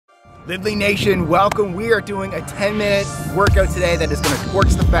LiveLean Nation, welcome. We are doing a 10-minute workout today that is going to torch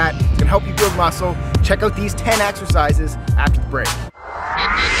the fat. It's going to help you build muscle. Check out these 10 exercises after the break.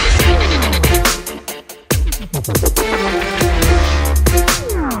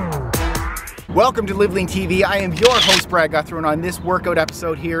 Welcome to LiveLeanTV. I am your host, Brad Guthrie, and on this workout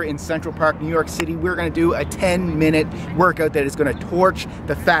episode here in Central Park, New York City, we're going to do a 10-minute workout that is going to torch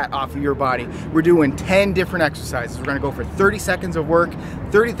the fat off of your body. We're doing 10 different exercises. We're going to go for 30 seconds of work,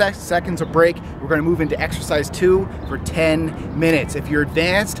 30 seconds of break. We're going to move into exercise 2 for 10 minutes. If you're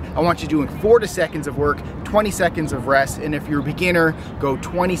advanced, I want you doing 40 seconds of work, 20 seconds of rest, and if you're a beginner, go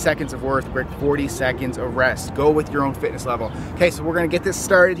 20 seconds of work, 40 seconds of rest. Go with your own fitness level. Okay, so we're going to get this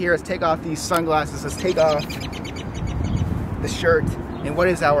started here. Let's take off these sunglasses. Let's take off the shirt. And what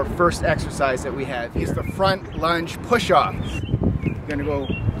is our first exercise that we have? It's the front lunge push-off. You're gonna go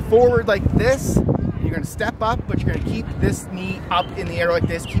forward like this. You're gonna step up, but you're gonna keep this knee up in the air like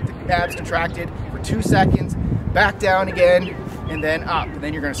this. Keep the abs contracted for 2 seconds. Back down again, and then up. And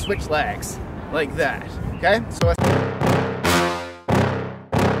then you're gonna switch legs like that. Okay? So let's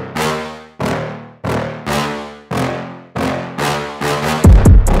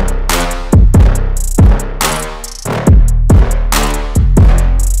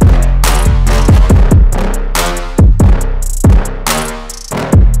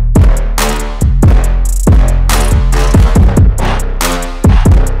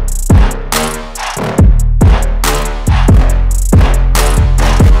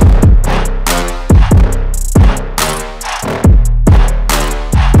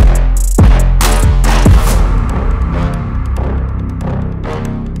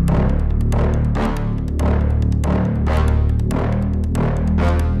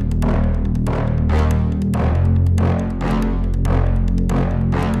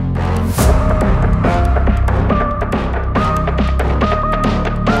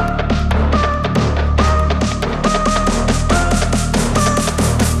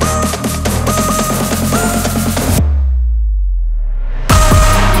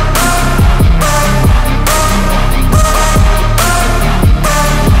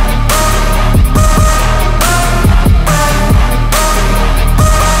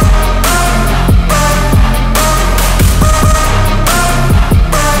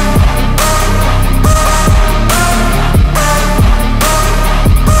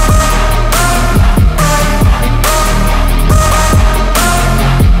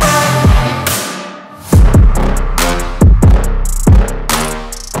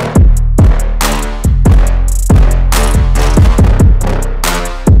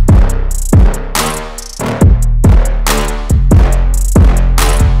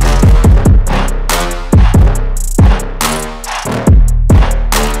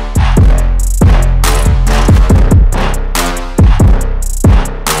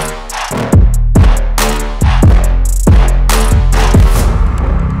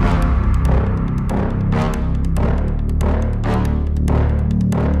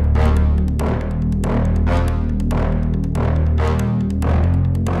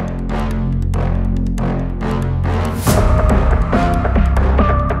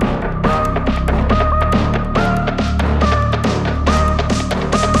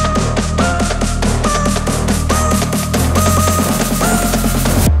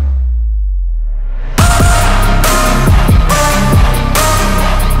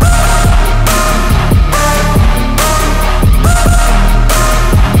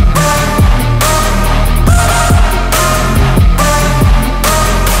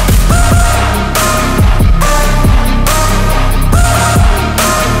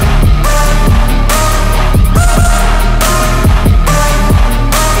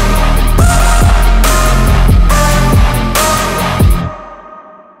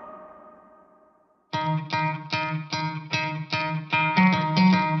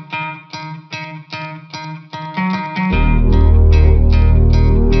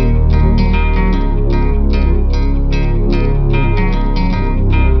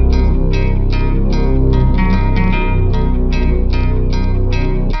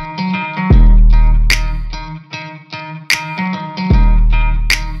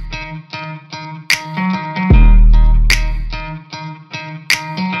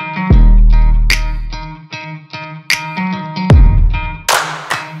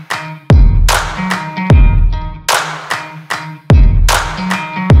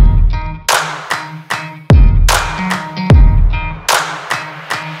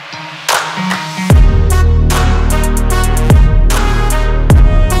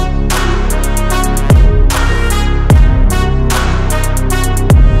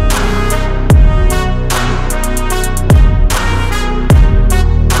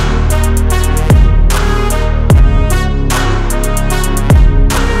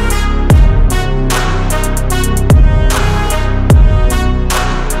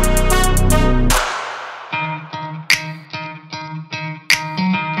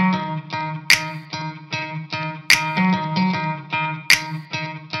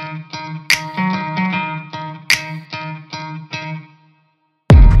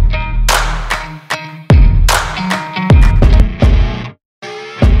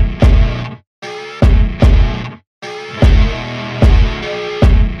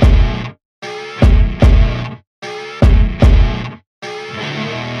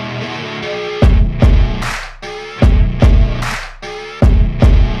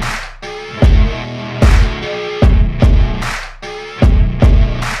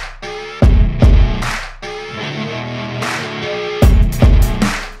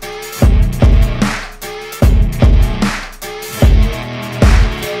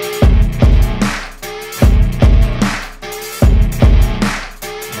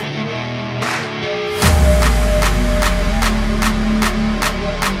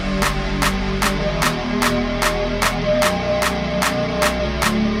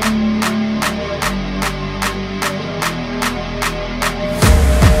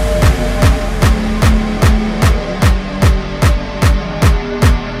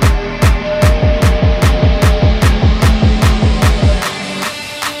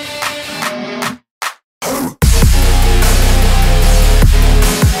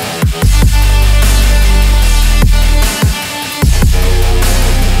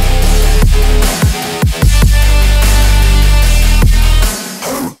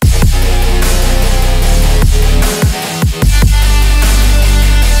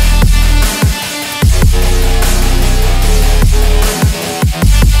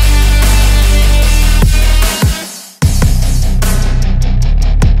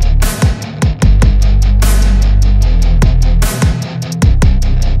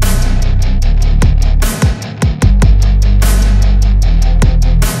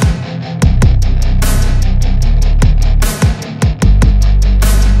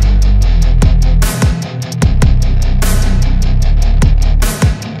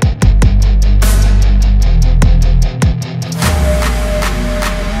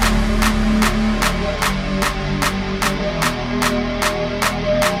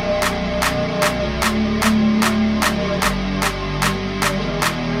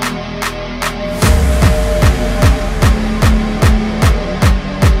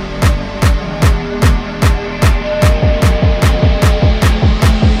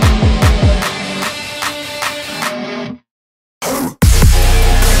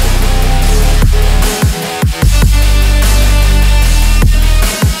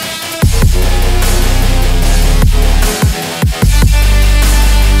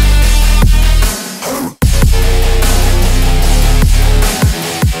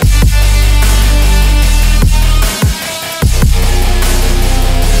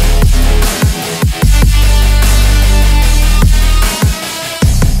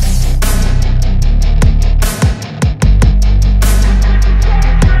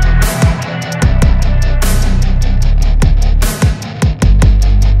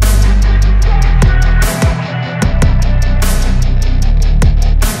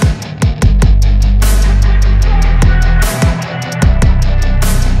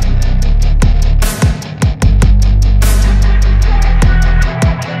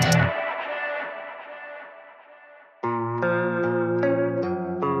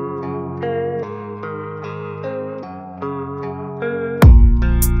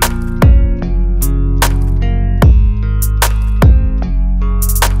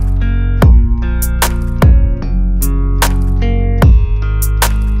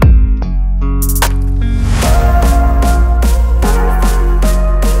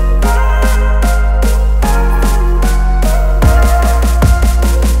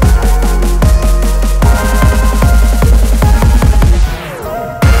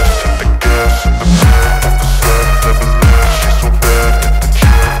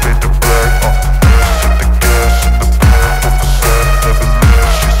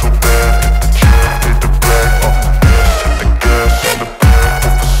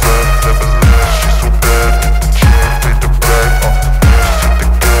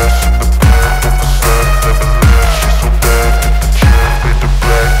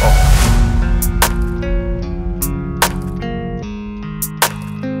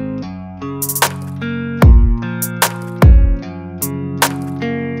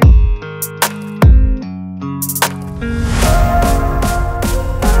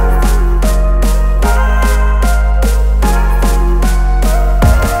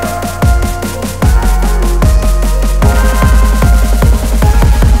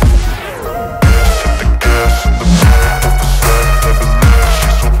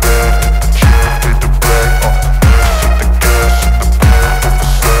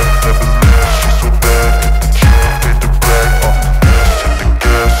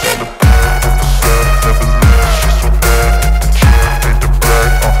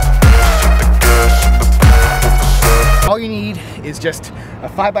a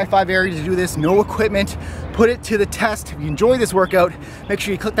 5x5 area to do this, no equipment. Put it to the test. If you enjoy this workout, make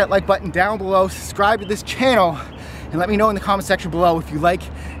sure you click that like button down below, subscribe to this channel, and let me know in the comment section below if you like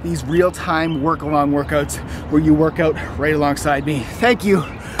these real-time work-along workouts where you work out right alongside me. Thank you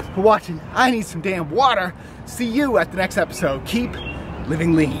for watching. I need some damn water. See you at the next episode. Keep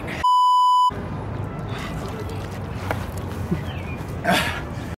living lean.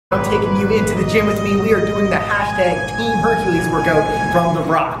 I'm taking you into the gym with me. We are doing the hashtag Team Hercules workout from The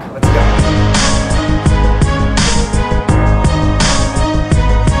Rock. Let's